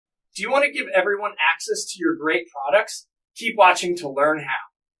Do you want to give everyone access to your great products? Keep watching to learn how.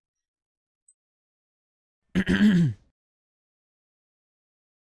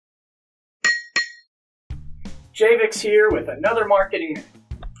 JVIX here with another Marketing Minute.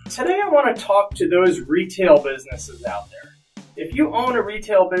 Today I want to talk to those retail businesses out there. If you own a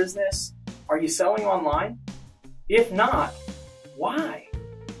retail business, are you selling online? If not, why?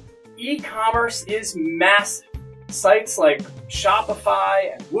 E-commerce is massive. Sites like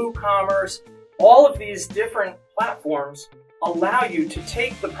Shopify and WooCommerce, all of these different platforms allow you to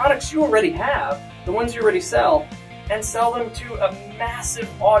take the products you already have, the ones you already sell, and sell them to a massive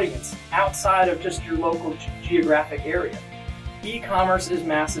audience outside of just your local geographic area. E-commerce is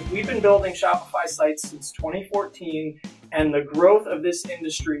massive. We've been building Shopify sites since 2014, and the growth of this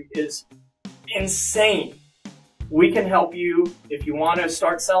industry is insane. We can help you if you want to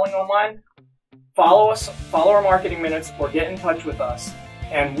start selling online. Follow us, follow our Marketing Minutes, or get in touch with us,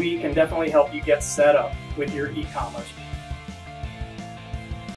 and we can definitely help you get set up with your e-commerce.